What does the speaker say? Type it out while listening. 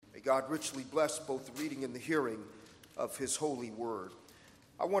God richly bless both the reading and the hearing of his holy word.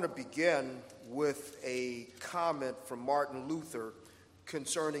 I want to begin with a comment from Martin Luther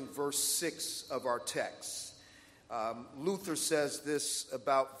concerning verse 6 of our text. Luther says this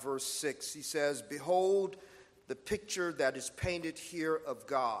about verse 6. He says, "Behold the picture that is painted here of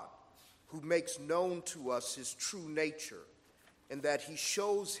God, who makes known to us his true nature, and that he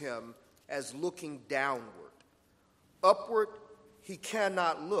shows him as looking downward. Upward he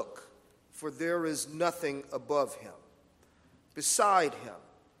cannot look, for there is nothing above him. Beside him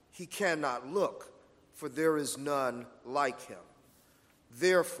he cannot look, for there is none like him.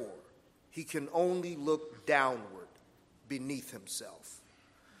 Therefore he can only look downward beneath himself."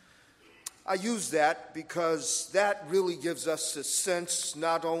 I use that because that really gives us a sense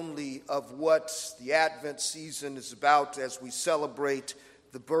not only of what the Advent season is about as we celebrate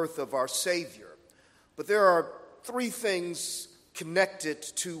the birth of our Savior, but there are three things connected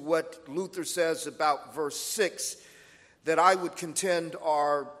to what Luther says about verse 6 that I would contend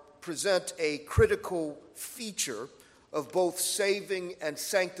present a critical feature of both saving and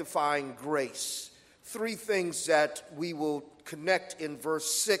sanctifying grace. Three things that we will connect in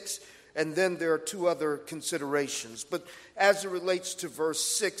verse 6, and then there are two other considerations. But as it relates to verse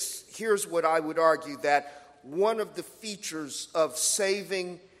 6, here's what I would argue, that one of the features of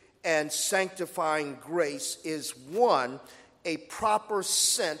saving and sanctifying grace is, one, a proper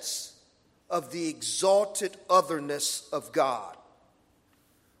sense of the exalted otherness of God.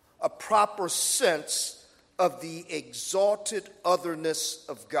 A proper sense of the exalted otherness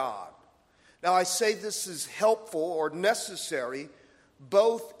of God. Now, I say this is helpful or necessary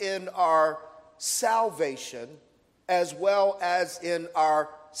both in our salvation as well as in our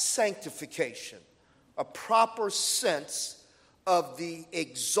sanctification. A proper sense of the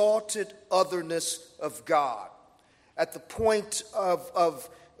exalted otherness of God. At the point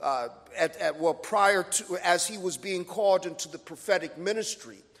prior to, as he was being called into the prophetic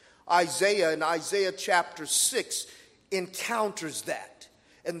ministry, Isaiah in Isaiah chapter 6 encounters that.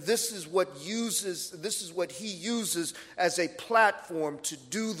 And this is what he uses as a platform to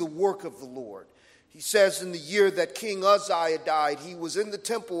do the work of the Lord. He says in the year that King Uzziah died, he was in the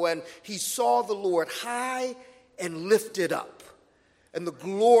temple and he saw the Lord high and lifted up. And the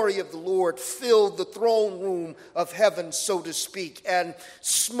glory of the Lord filled the throne room of heaven, so to speak, and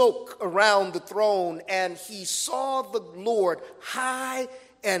smoke around the throne. And he saw the Lord high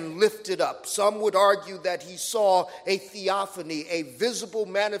and lifted up. Some would argue that he saw a theophany, a visible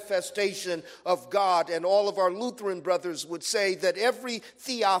manifestation of God. And all of our Lutheran brothers would say that every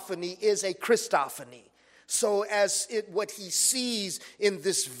theophany is a Christophany. So what he sees in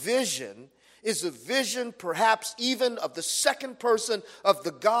this vision is a vision perhaps even of the second person of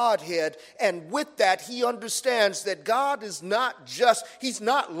the Godhead. And with that, he understands that God is he's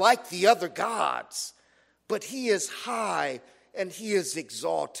not like the other gods, but he is high and he is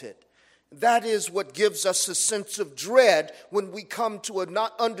exalted. That is what gives us a sense of dread when we come to a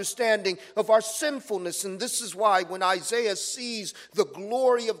not understanding of our sinfulness. And this is why when Isaiah sees the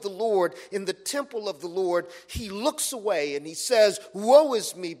glory of the Lord in the temple of the Lord, he looks away and he says, "Woe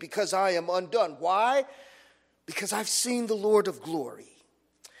is me, because I am undone." Why? Because I've seen the Lord of glory.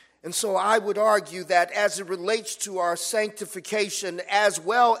 And so I would argue that as it relates to our sanctification as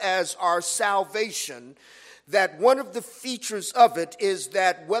well as our salvation, that one of the features of it is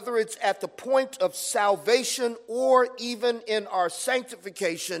that whether it's at the point of salvation or even in our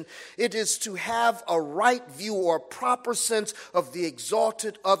sanctification, it is to have a right view or proper sense of the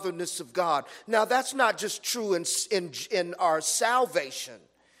exalted otherness of God. Now, that's not just true in our salvation.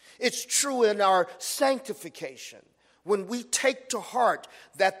 It's true in our sanctification. When we take to heart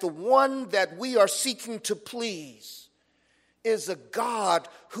that the one that we are seeking to please is a God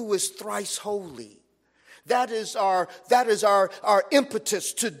who is thrice holy. That is our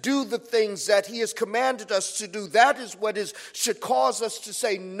impetus to do the things that he has commanded us to do. That is what should cause us to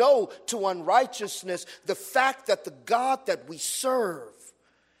say no to unrighteousness. The fact that the God that we serve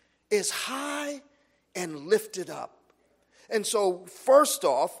is high and lifted up. And so first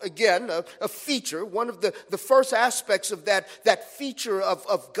off, again, a feature, one of the first aspects of that feature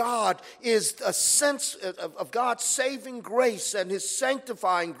of God is a sense of God's saving grace and his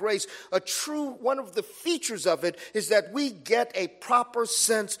sanctifying grace. One of the features of it is that we get a proper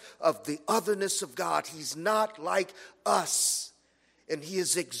sense of the otherness of God. He's not like us, and he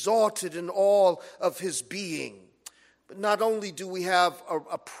is exalted in all of his being. But not only do we have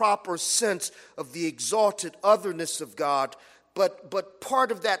a proper sense of the exalted otherness of God, but part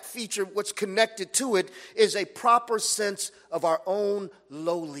of that feature, what's connected to it, is a proper sense of our own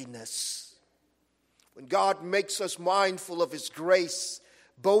lowliness. When God makes us mindful of his grace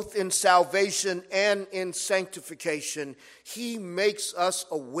both in salvation and in sanctification, he makes us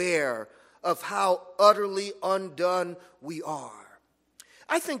aware of how utterly undone we are.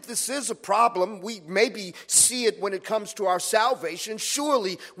 I think this is a problem. We maybe see it when it comes to our salvation.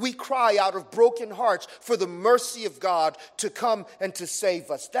 Surely we cry out of broken hearts for the mercy of God to come and to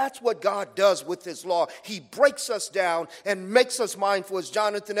save us. That's what God does with his law. He breaks us down and makes us mindful, as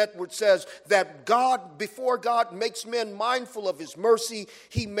Jonathan Edwards says, that God, before God makes men mindful of his mercy,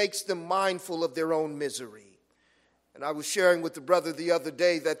 he makes them mindful of their own misery. And I was sharing with the brother the other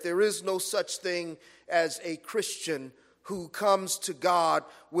day that there is no such thing as a Christian who comes to God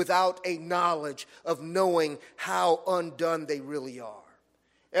without a knowledge of knowing how undone they really are.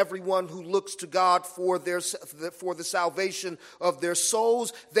 Everyone who looks to God for the salvation of their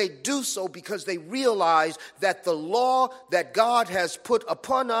souls, they do so because they realize that the law that God has put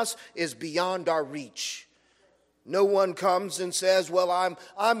upon us is beyond our reach. No one comes and says, well,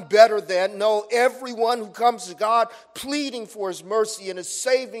 I'm better than. No, everyone who comes to God pleading for his mercy and his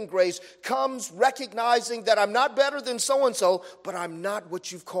saving grace comes recognizing that I'm not better than so-and-so, but I'm not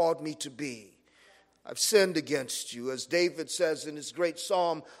what you've called me to be. I've sinned against you, as David says in his great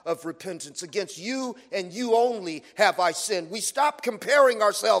psalm of repentance. Against you and you only have I sinned. We stop comparing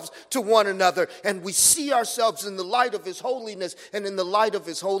ourselves to one another, and we see ourselves in the light of his holiness. And in the light of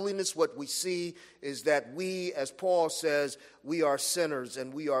his holiness, what we see is that we, as Paul says, we are sinners,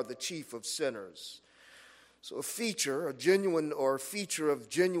 and we are the chief of sinners. So a feature of genuine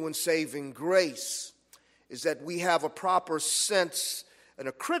saving grace is that we have a proper sense and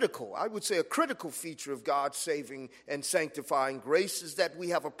a critical feature of God's saving and sanctifying grace is that we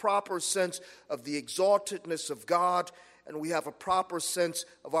have a proper sense of the exaltedness of God, and we have a proper sense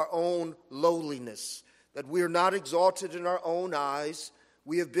of our own lowliness, that we are not exalted in our own eyes.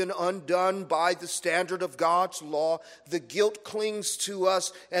 We have been undone by the standard of God's law. The guilt clings to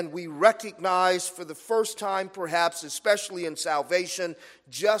us, and we recognize for the first time, perhaps, especially in salvation,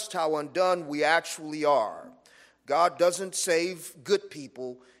 just how undone we actually are. God doesn't save good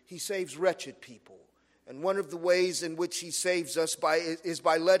people, he saves wretched people. And one of the ways in which he saves us is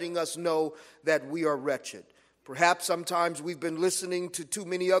by letting us know that we are wretched. Perhaps sometimes we've been listening to too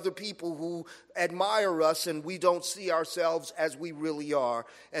many other people who admire us and we don't see ourselves as we really are.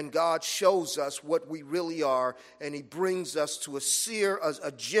 And God shows us what we really are, and he brings us to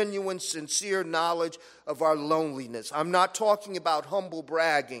a genuine, sincere knowledge of our loneliness. I'm not talking about humble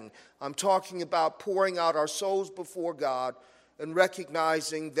bragging. I'm talking about pouring out our souls before God and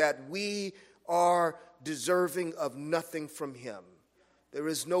recognizing that we are deserving of nothing from him. There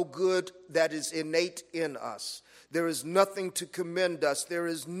is no good that is innate in us. There is nothing to commend us. There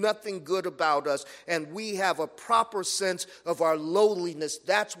is nothing good about us. And we have a proper sense of our lowliness.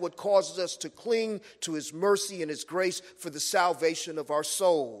 That's what causes us to cling to his mercy and his grace for the salvation of our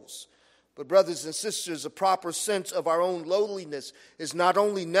souls. But brothers and sisters, a proper sense of our own lowliness is not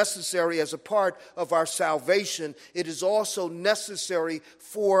only necessary as a part of our salvation, it is also necessary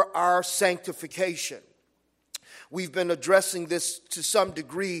for our sanctification. We've been addressing this to some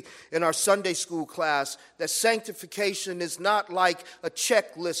degree in our Sunday school class, that sanctification is not like a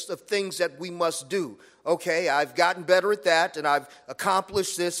checklist of things that we must do. Okay, I've gotten better at that, and I've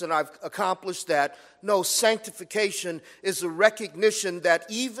accomplished this, and I've accomplished that. No, sanctification is a recognition that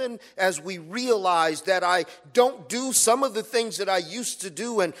even as we realize that I don't do some of the things that I used to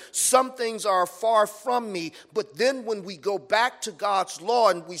do, and some things are far from me, but then when we go back to God's law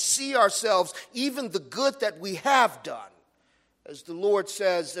and we see ourselves, even the good that we have done, as the Lord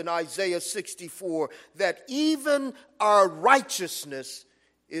says in Isaiah 64, that even our righteousness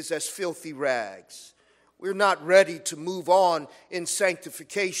is as filthy rags. We're not ready to move on in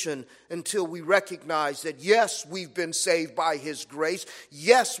sanctification until we recognize that, yes, we've been saved by his grace.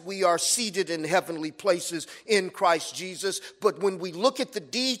 Yes, we are seated in heavenly places in Christ Jesus. But when we look at the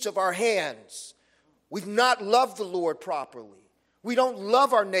deeds of our hands, we've not loved the Lord properly. We don't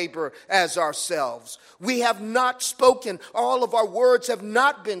love our neighbor as ourselves. We have not spoken. All of our words have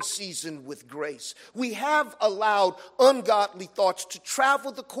not been seasoned with grace. We have allowed ungodly thoughts to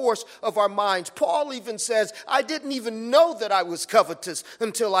travel the course of our minds. Paul even says, I didn't even know that I was covetous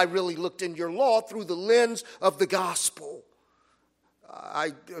until I really looked in your law through the lens of the gospel.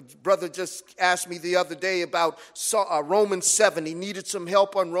 A brother just asked me the other day about Romans 7. He needed some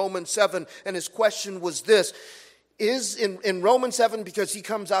help on Romans 7, and his question was this. Is in Romans 7, because he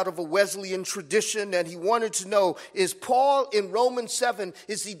comes out of a Wesleyan tradition, and he wanted to know, is Paul in Romans 7,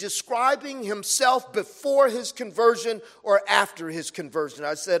 is he describing himself before his conversion or after his conversion?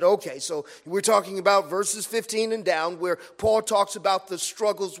 I said, okay, so we're talking about verses 15 and down where Paul talks about the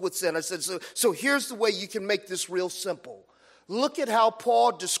struggles with sin. I said, so here's the way you can make this real simple. look at how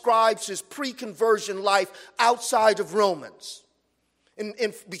Paul describes his pre-conversion life outside of Romans.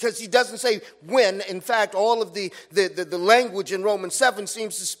 Because he doesn't say when. In fact, all of the language in Romans 7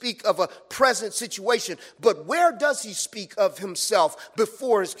 seems to speak of a present situation. But where does he speak of himself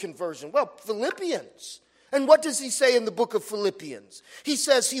before his conversion? Well, Philippians. And what does he say in the book of Philippians? He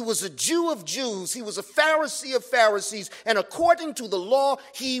says he was a Jew of Jews, he was a Pharisee of Pharisees, and according to the law,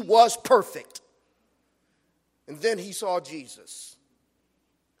 he was perfect. And then he saw Jesus.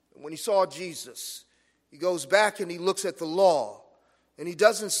 And when he saw Jesus, he goes back and he looks at the law. And he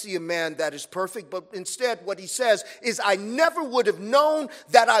doesn't see a man that is perfect, but instead what he says is, I never would have known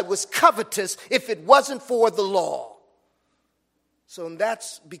that I was covetous if it wasn't for the law. So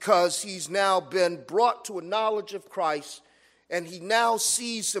that's because he's now been brought to a knowledge of Christ, and he now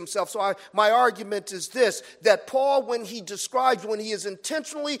sees himself. So my argument is this, that Paul, when he is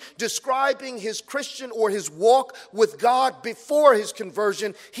intentionally describing his Christian or his walk with God before his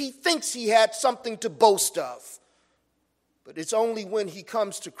conversion, he thinks he had something to boast of. But it's only when he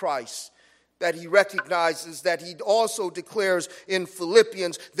comes to Christ that he recognizes, that he also declares in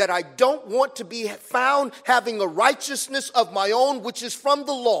Philippians, that I don't want to be found having a righteousness of my own, which is from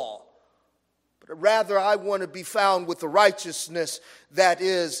the law, but rather I want to be found with a righteousness that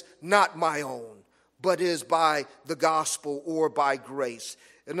is not my own, but is by the gospel or by grace.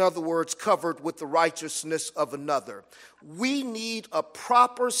 In other words, covered with the righteousness of another. We need a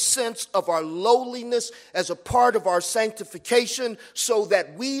proper sense of our lowliness as a part of our sanctification, so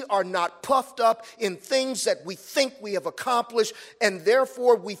that we are not puffed up in things that we think we have accomplished, and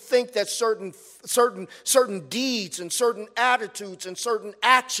therefore we think that certain deeds and certain attitudes and certain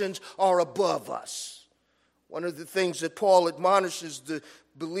actions are above us. One of the things that Paul admonishes the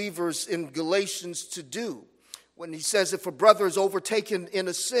believers in Galatians to do, when he says, if a brother is overtaken in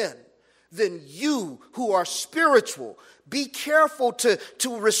a sin, then you who are spiritual, be careful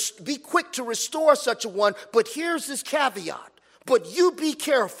be quick to restore such a one. But here's this caveat. But you be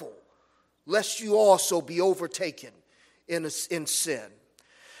careful, lest you also be overtaken in sin.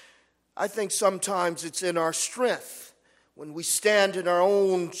 I think sometimes it's in our strength. When we stand in our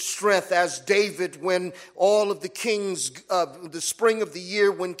own strength, as David, when all of the kings, the spring of the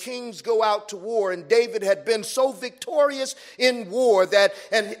year, when kings go out to war, and David had been so victorious in war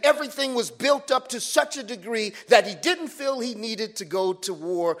and everything was built up to such a degree that he didn't feel he needed to go to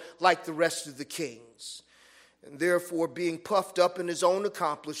war like the rest of the kings. And therefore, being puffed up in his own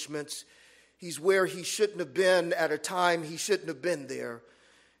accomplishments, he's where he shouldn't have been at a time he shouldn't have been there.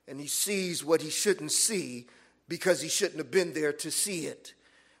 And he sees what he shouldn't see, because he shouldn't have been there to see it.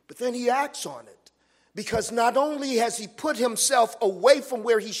 But then he acts on it, because not only has he put himself away from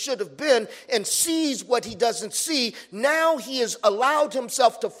where he should have been and sees what he doesn't see, now he has allowed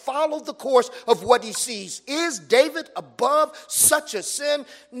himself to follow the course of what he sees. Is David above such a sin?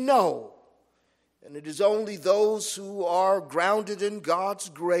 No. And it is only those who are grounded in God's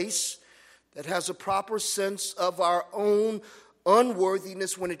grace that has a proper sense of our own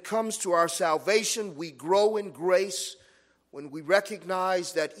unworthiness when it comes to our salvation. We grow in grace when we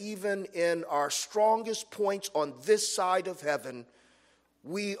recognize that even in our strongest points on this side of heaven,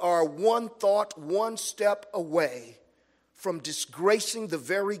 we are one thought, one step away from disgracing the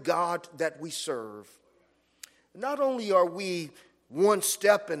very God that we serve. Not only are we one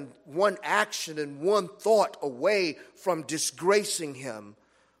step and one action and one thought away from disgracing him,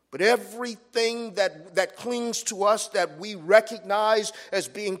 but everything that clings to us that we recognize as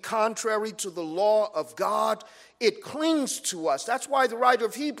being contrary to the law of God, it clings to us. That's why the writer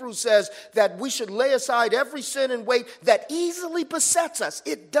of Hebrews says that we should lay aside every sin and weight that easily besets us.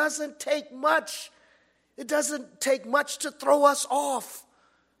 It doesn't take much. It doesn't take much to throw us off.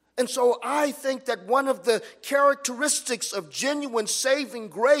 And so I think that one of the characteristics of genuine saving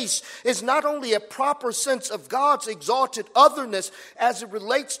grace is not only a proper sense of God's exalted otherness as it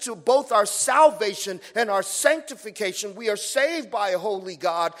relates to both our salvation and our sanctification. We are saved by a holy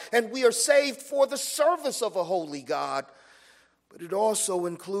God, and we are saved for the service of a holy God. But it also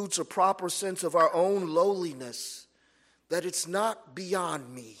includes a proper sense of our own lowliness, that it's not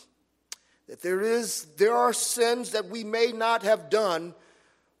beyond me, that there are sins that we may not have done.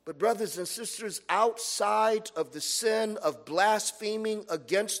 But brothers and sisters, outside of the sin of blaspheming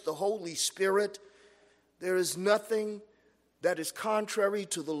against the Holy Spirit, there is nothing that is contrary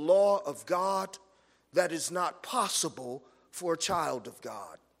to the law of God that is not possible for a child of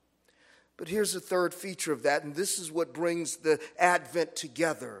God. But here's the third feature of that, and this is what brings the Advent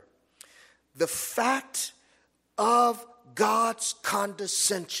together. The fact of God's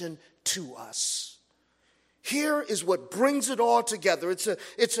condescension to us. Here is what brings it all together. It's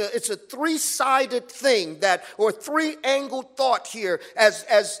a three-sided thing or three-angled thought here.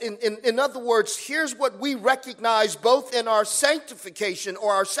 In other words, here's what we recognize both in our sanctification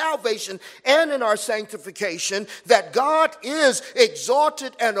or our salvation and in our sanctification, that God is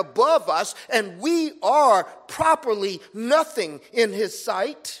exalted and above us, and we are properly nothing in his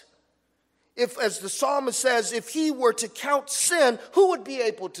sight. If, as the psalmist says, if he were to count sin, who would be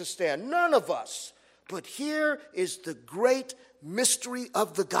able to stand? None of us. But here is the great mystery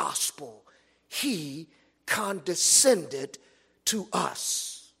of the gospel. He condescended to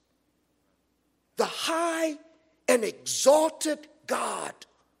us. The high and exalted God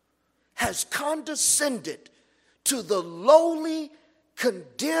has condescended to the lowly,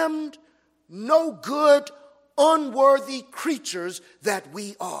 condemned, no good, unworthy creatures that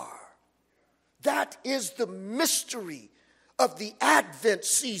we are. That is the mystery of the Advent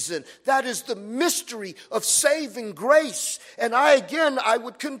season. That is the mystery of saving grace. And I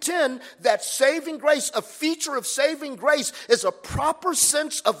would contend that saving grace, a feature of saving grace, is a proper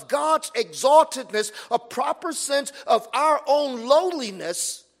sense of God's exaltedness, a proper sense of our own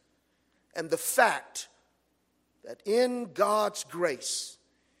lowliness, and the fact that in God's grace,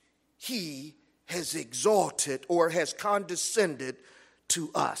 he has exalted or has condescended to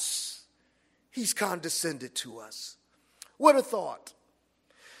us. He's condescended to us. What a thought.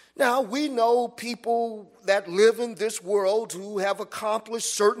 Now, we know people that live in this world who have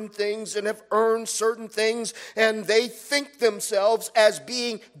accomplished certain things and have earned certain things, and they think themselves as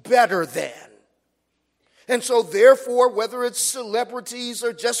being better than. And so, therefore, whether it's celebrities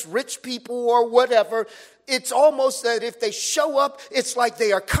or just rich people or whatever, it's almost that if they show up, it's like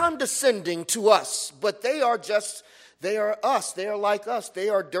they are condescending to us. But they are us. They are like us. They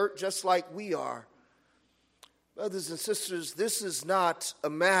are dirt just like we are. Brothers and sisters, this is not a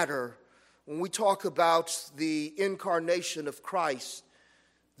matter, when we talk about the incarnation of Christ,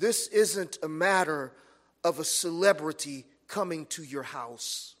 this isn't a matter of a celebrity coming to your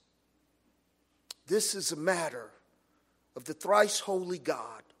house. This is a matter of the thrice holy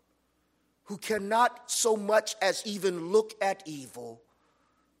God, who cannot so much as even look at evil,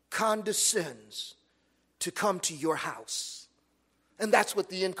 condescends to come to your house. And that's what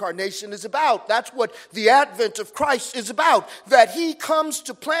the incarnation is about. That's what the advent of Christ is about. That he comes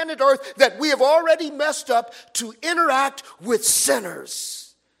to planet Earth that we have already messed up to interact with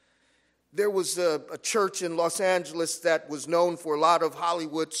sinners. There was a church in Los Angeles that was known for a lot of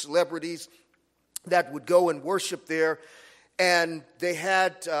Hollywood celebrities that would go and worship there. And they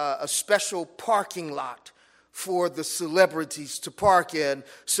had a special parking lot for the celebrities to park in,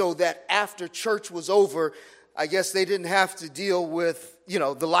 so that after church was over, I guess they didn't have to deal with,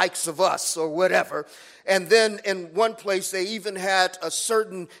 the likes of us or whatever. And then in one place, they even had a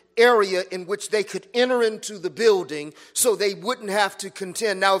certain area in which they could enter into the building so they wouldn't have to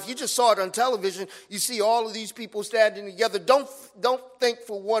contend. Now, if you just saw it on television, you see all of these people standing together. Don't think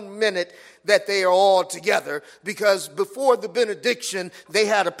for 1 minute that they are all together, because before the benediction, they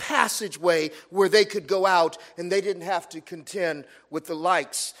had a passageway where they could go out and they didn't have to contend with the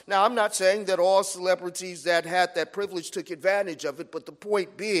likes. Now, I'm not saying that all celebrities that had that privilege took advantage of it, but the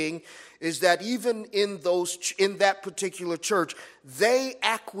point being is that even in that particular church, they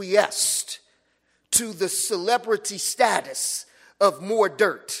acquiesced to the celebrity status of more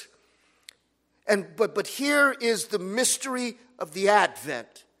dirt. But here is the mystery of the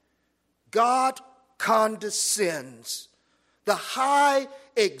Advent. God condescends. The high,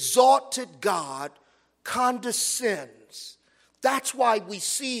 exalted God condescends. That's why we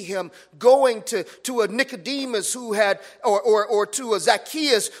see him going to a Nicodemus who had, or to a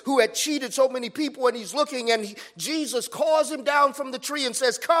Zacchaeus who had cheated so many people, and he's looking, and Jesus calls him down from the tree and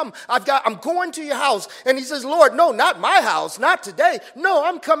says, "Come, I'm going to your house." And he says, "Lord, no, not my house, not today. No,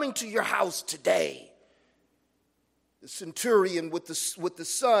 I'm coming to your house today." The centurion with the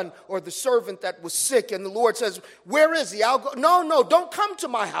son or the servant that was sick, and the Lord says, "Where is he? I'll go." No, don't come to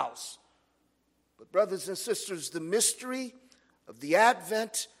my house. But brothers and sisters, the mystery of the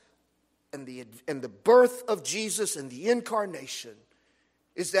Advent and the birth of Jesus and the incarnation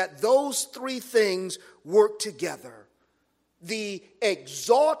is that those three things work together. The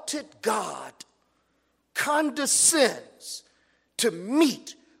exalted God condescends to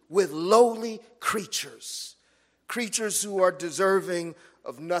meet with lowly creatures who are deserving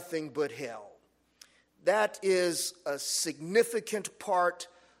of nothing but hell. That is a significant part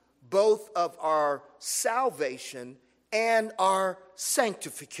both of our salvation and our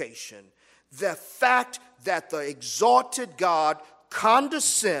sanctification. The fact that the exalted God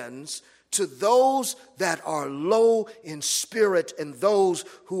condescends to those that are low in spirit and those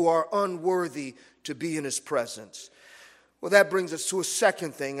who are unworthy to be in his presence. Well, that brings us to a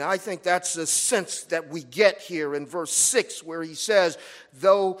second thing. I think that's the sense that we get here in verse 6, where he says,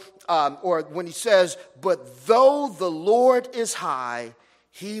 when he says, but though the Lord is high,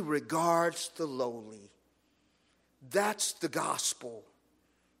 he regards the lowly. That's the gospel.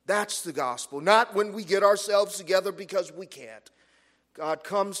 That's the gospel. Not when we get ourselves together because we can't. God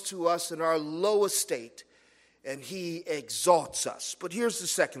comes to us in our low estate and he exalts us. But here's the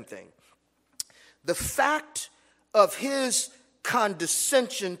second thing. The fact of his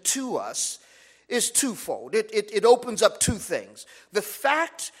condescension to us is twofold. It opens up two things. The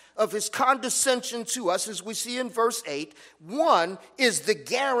fact of his condescension to us, as we see in verse 8, one is the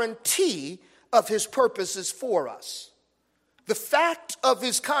guarantee of his purposes for us. The fact of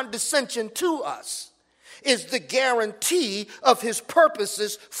his condescension to us is the guarantee of his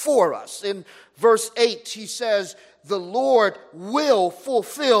purposes for us. In verse 8, he says, the Lord will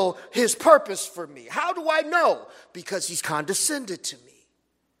fulfill his purpose for me. How do I know? Because he's condescended to me.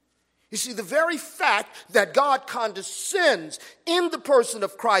 You see, the very fact that God condescends in the person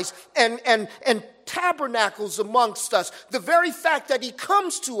of Christ and tabernacles amongst us, the very fact that he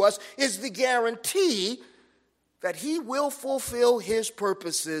comes to us is the guarantee that he will fulfill his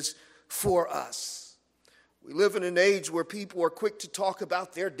purposes for us. We live in an age where people are quick to talk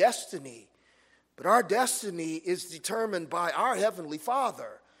about their destiny, but our destiny is determined by our Heavenly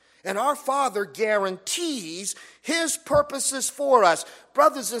Father. And our Father guarantees his purposes for us.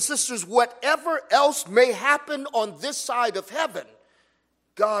 Brothers and sisters, whatever else may happen on this side of heaven,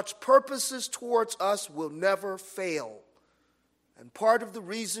 God's purposes towards us will never fail. And part of the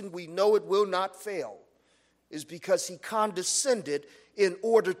reason we know it will not fail is because he condescended in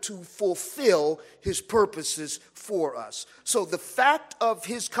order to fulfill his purposes for us. So the fact of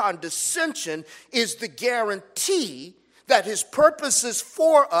his condescension is the guarantee that his purposes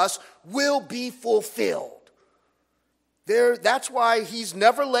for us will be fulfilled. That's why he's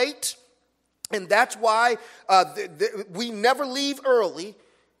never late, and that's why we never leave early,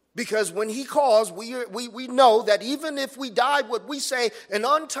 because when he calls, we know that even if we die what we say an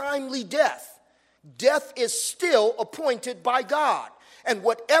untimely death, death is still appointed by God. And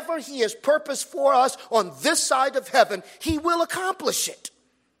whatever he has purposed for us on this side of heaven, he will accomplish it.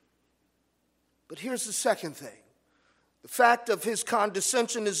 But here's the second thing. The fact of his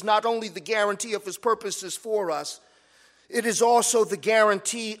condescension is not only the guarantee of his purposes for us, it is also the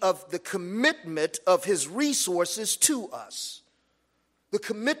guarantee of the commitment of his resources to us. The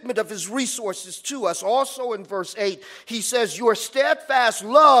commitment of his resources to us. Also in verse 8, he says, your steadfast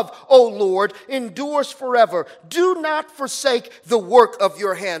love, O Lord, endures forever. Do not forsake the work of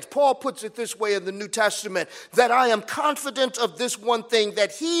your hands. Paul puts it this way in the New Testament, that I am confident of this one thing,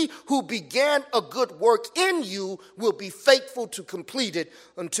 that he who began a good work in you will be faithful to complete it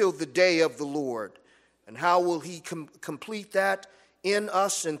until the day of the Lord. And how will he complete that? In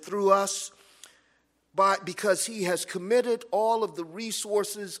us and through us? Because he has committed all of the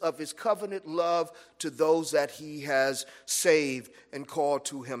resources of his covenant love to those that he has saved and called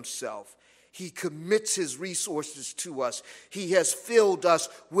to himself. He commits his resources to us. He has filled us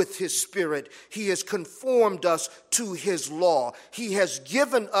with his Spirit. He has conformed us to his law. He has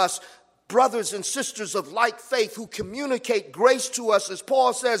given us brothers and sisters of like faith who communicate grace to us, as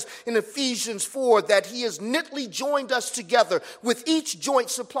Paul says in Ephesians 4, that he has knitly joined us together, with each joint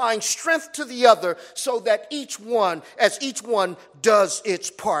supplying strength to the other, so that each one does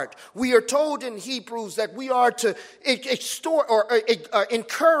its part. We are told in Hebrews that we are to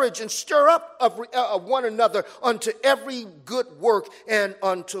encourage and stir up one another unto every good work and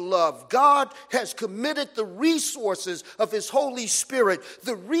unto love. God has committed the resources of his Holy Spirit,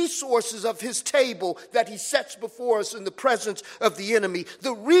 the resources of his table that he sets before us in the presence of the enemy,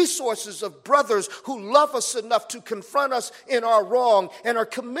 the resources of brothers who love us enough to confront us in our wrong and are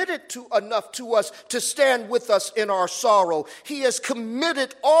committed enough to us to stand with us in our sorrow. He has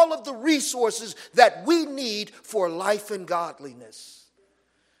committed all of the resources that we need for life and godliness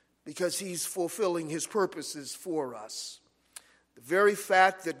because he's fulfilling his purposes for us. The very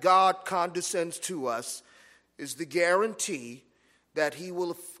fact that God condescends to us is the guarantee that he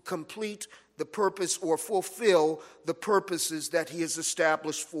will complete the purpose or fulfill the purposes that he has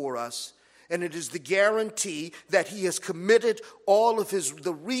established for us. And it is the guarantee that he has committed all of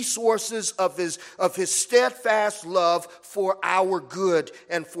the resources of his steadfast love for our good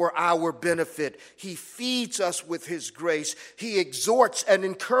and for our benefit. He feeds us with his grace. He exhorts and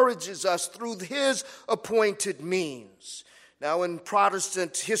encourages us through his appointed means. Now, in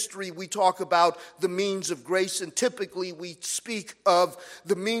Protestant history, we talk about the means of grace, and typically we speak of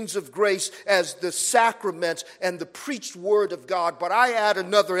the means of grace as the sacrament and the preached word of God. But I add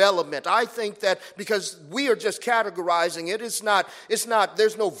another element. I think that because we are just categorizing it,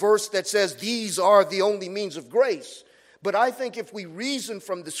 there's no verse that says these are the only means of grace. But I think if we reason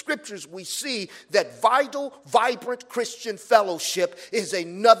from the scriptures, we see that vital, vibrant Christian fellowship is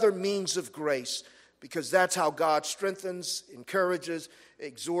another means of grace, because that's how God strengthens, encourages,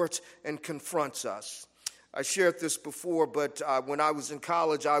 exhorts, and confronts us. I shared this before, but when I was in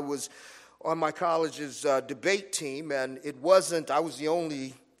college, I was on my college's debate team, and I was the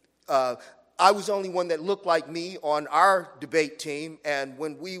only one that looked like me on our debate team. And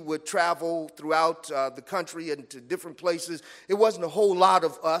when we would travel throughout the country and to different places, it wasn't a whole lot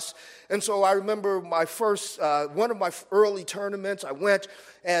of us. And so I remember one of my early tournaments, I went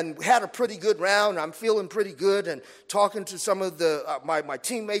and had a pretty good round. I'm feeling pretty good and talking to some of my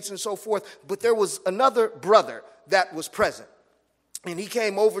teammates and so forth. But there was another brother that was present. And he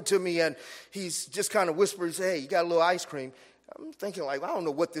came over to me and he's just kind of whispered, he said, "Hey, you got a little ice cream?" I'm thinking, I don't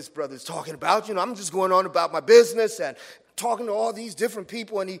know what this brother's talking about. I'm just going on about my business and talking to all these different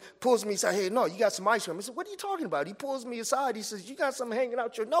people. And he pulls me aside, "Hey, no, you got some ice cream." I said, "What are you talking about?" He pulls me aside. He says, "You got something hanging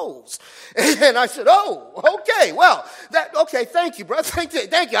out your nose." And I said, "Oh, okay. Well, okay, thank you, brother. Thank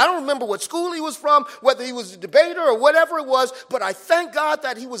you. I don't remember what school he was from, whether he was a debater or whatever it was, but I thank God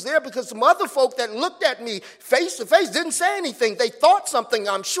that he was there, because some other folk that looked at me face to face didn't say anything. They thought something,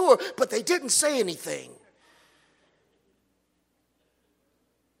 I'm sure, but they didn't say anything."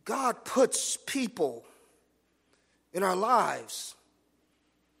 God puts people in our lives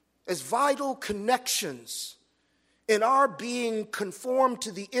as vital connections in our being conformed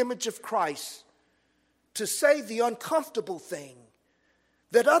to the image of Christ, to say the uncomfortable thing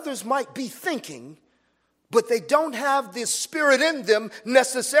that others might be thinking, but they don't have the spirit in them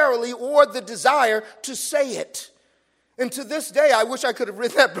necessarily or the desire to say it. And to this day, I wish I could have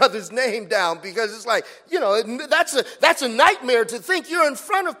written that brother's name down, because it's like, that's a nightmare to think you're in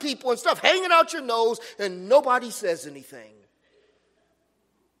front of people and stuff hanging out your nose and nobody says anything.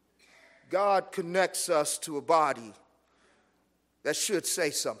 God connects us to a body that should say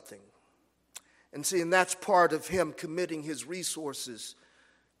something. And that's part of him committing his resources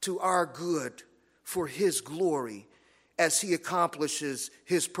to our good for his glory as he accomplishes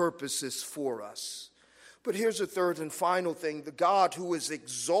his purposes for us. But here's a third and final thing. The God who is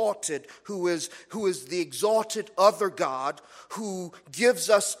exalted, who is the exalted other God, who gives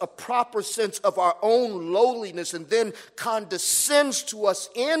us a proper sense of our own lowliness and then condescends to us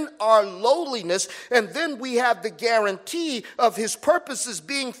in our lowliness. And then we have the guarantee of his purposes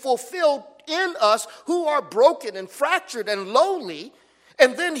being fulfilled in us who are broken and fractured and lowly.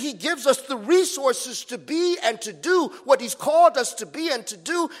 And then he gives us the resources to be and to do what he's called us to be and to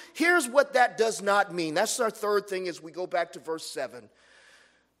do. Here's what that does not mean. That's our third thing as we go back to verse 7.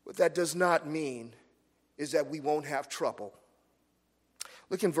 What that does not mean is that we won't have trouble.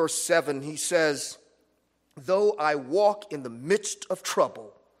 Look in verse 7. He says, "Though I walk in the midst of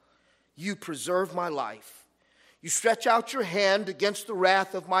trouble, you preserve my life. You stretch out your hand against the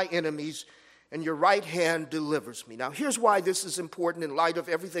wrath of my enemies, and your right hand delivers me." Now, here's why this is important in light of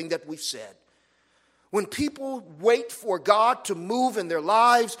everything that we've said. When people wait for God to move in their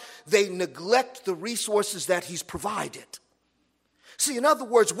lives, they neglect the resources that he's provided. See, in other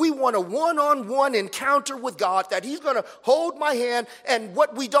words, we want a one-on-one encounter with God, that he's going to hold my hand, and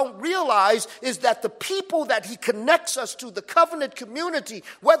what we don't realize is that the people that he connects us to, the covenant community,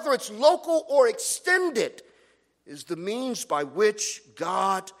 whether it's local or extended, is the means by which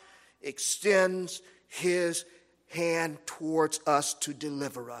God extends his hand towards us to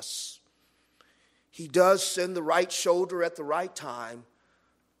deliver us. He does send the right shoulder at the right time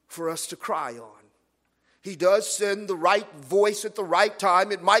for us to cry on. He does send the right voice at the right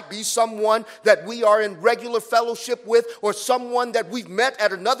time. It might be someone that we are in regular fellowship with, or someone that we've met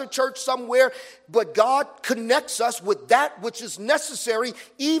at another church somewhere. But God connects us with that which is necessary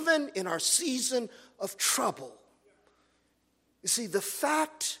even in our season of trouble. You see, the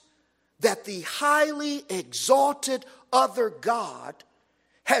fact that the highly exalted other God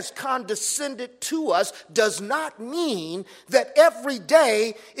has condescended to us does not mean that every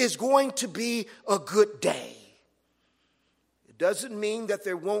day is going to be a good day. It doesn't mean that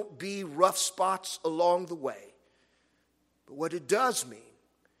there won't be rough spots along the way. But what it does mean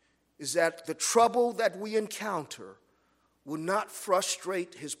is that the trouble that we encounter will not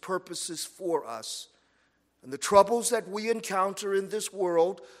frustrate his purposes for us. And the troubles that we encounter in this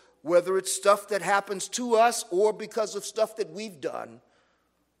world, whether it's stuff that happens to us or because of stuff that we've done,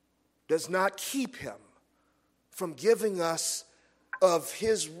 does not keep him from giving us of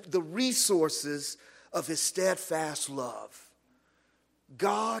the resources of his steadfast love.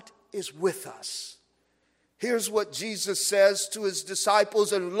 God is with us. Here's what Jesus says to his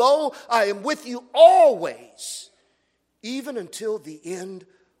disciples, and lo, I am with you always, even until the end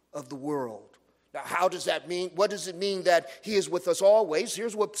of the world. Now, how does that mean? What does it mean that he is with us always?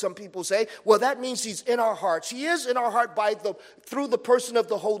 Here's what some people say. Well, that means he's in our hearts. He is in our heart through the person of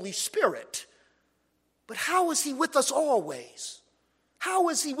the Holy Spirit. But how is he with us always? How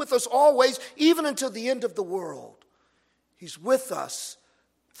is he with us always, even until the end of the world? He's with us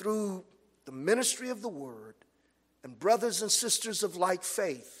through the ministry of the word and brothers and sisters of like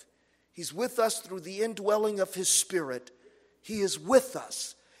faith. He's with us through the indwelling of his Spirit. He is with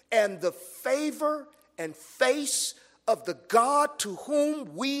us. And the favor and face of the God to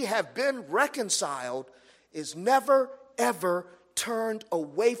whom we have been reconciled is never, ever turned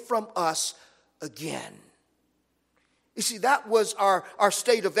away from us again. You see, that was our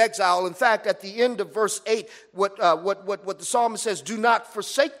state of exile. In fact, at the end of verse 8, what the psalmist says, do not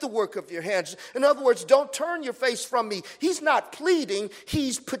forsake the work of your hands. In other words, don't turn your face from me. He's not pleading,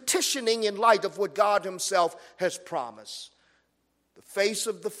 he's petitioning in light of what God himself has promised. The face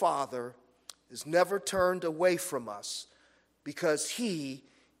of the Father is never turned away from us because he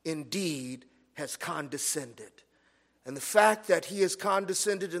indeed has condescended. And the fact that he has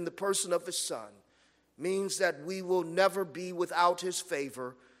condescended in the person of his Son means that we will never be without his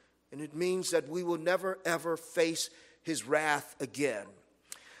favor, and it means that we will never ever face his wrath again.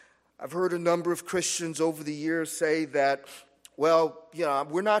 I've heard a number of Christians over the years say that, well,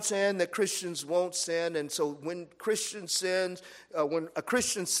 we're not saying that Christians won't sin, and so when a Christian sins,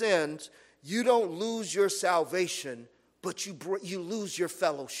 you don't lose your salvation, but you lose your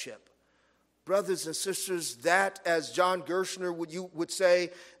fellowship. Brothers and sisters, that, as John Gershner would say,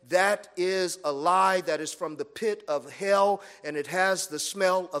 that is a lie that is from the pit of hell, and it has the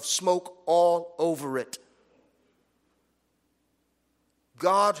smell of smoke all over it.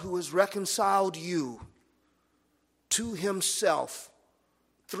 God, who has reconciled you to himself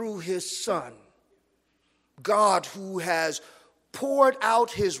through his Son, God who has poured out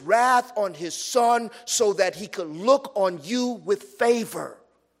his wrath on his Son so that he could look on you with favor,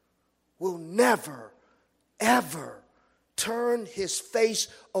 will never, ever turn his face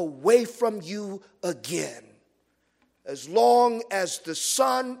away from you again. As long as the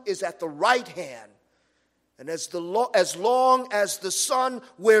Son is at the right hand, and as long as the Son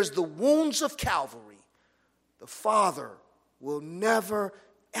wears the wounds of Calvary, the Father will never,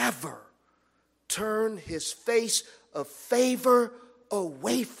 ever turn his face of favor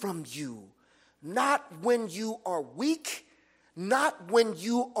away from you. Not when you are weak, not when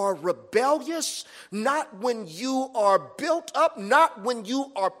you are rebellious, not when you are built up, not when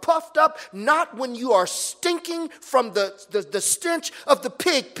you are puffed up, not when you are stinking from the stench of the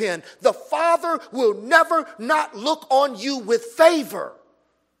pig pen. The Father will never not look on you with favor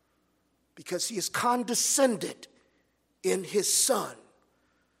because he has condescended in his Son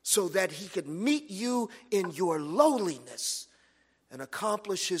so that he could meet you in your lowliness and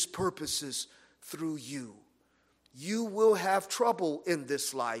accomplish his purposes through you. You will have trouble in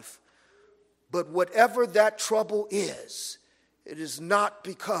this life, but whatever that trouble is, it is not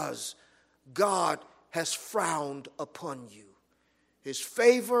because God has frowned upon you. His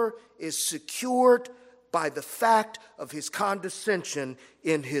favor is secured by the fact of his condescension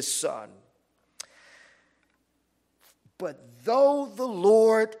in his Son. But though the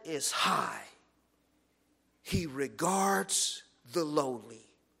Lord is high, he regards the lowly.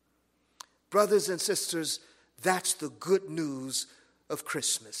 Brothers and sisters, that's the good news of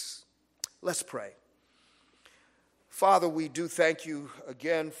Christmas. Let's pray. Father, we do thank you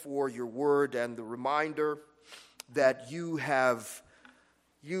again for your word and the reminder that you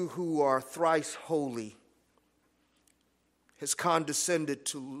who are thrice holy, has condescended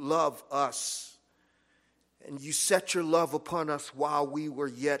to love us. And you set your love upon us while we were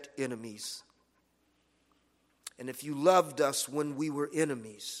yet enemies. And if you loved us when we were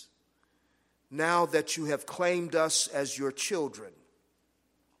enemies, now that you have claimed us as your children,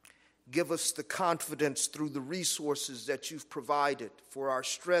 give us the confidence through the resources that you've provided for our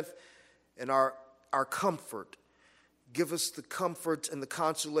strength and our comfort. Give us the comfort and the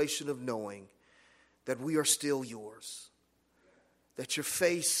consolation of knowing that we are still yours, that your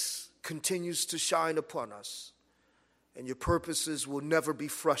face continues to shine upon us, and your purposes will never be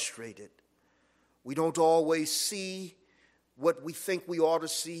frustrated. We don't always see what we think we ought to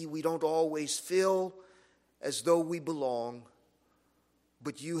see. We don't always feel as though we belong,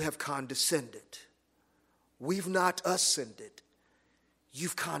 but you have condescended. We've not ascended.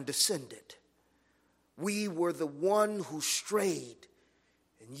 You've condescended. We were the one who strayed,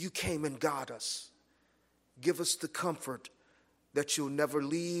 and you came and got us. Give us the comfort that you'll never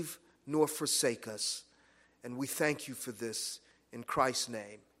leave nor forsake us. And we thank you for this in Christ's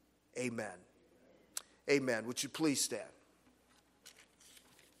name. Amen. Amen. Would you please stand?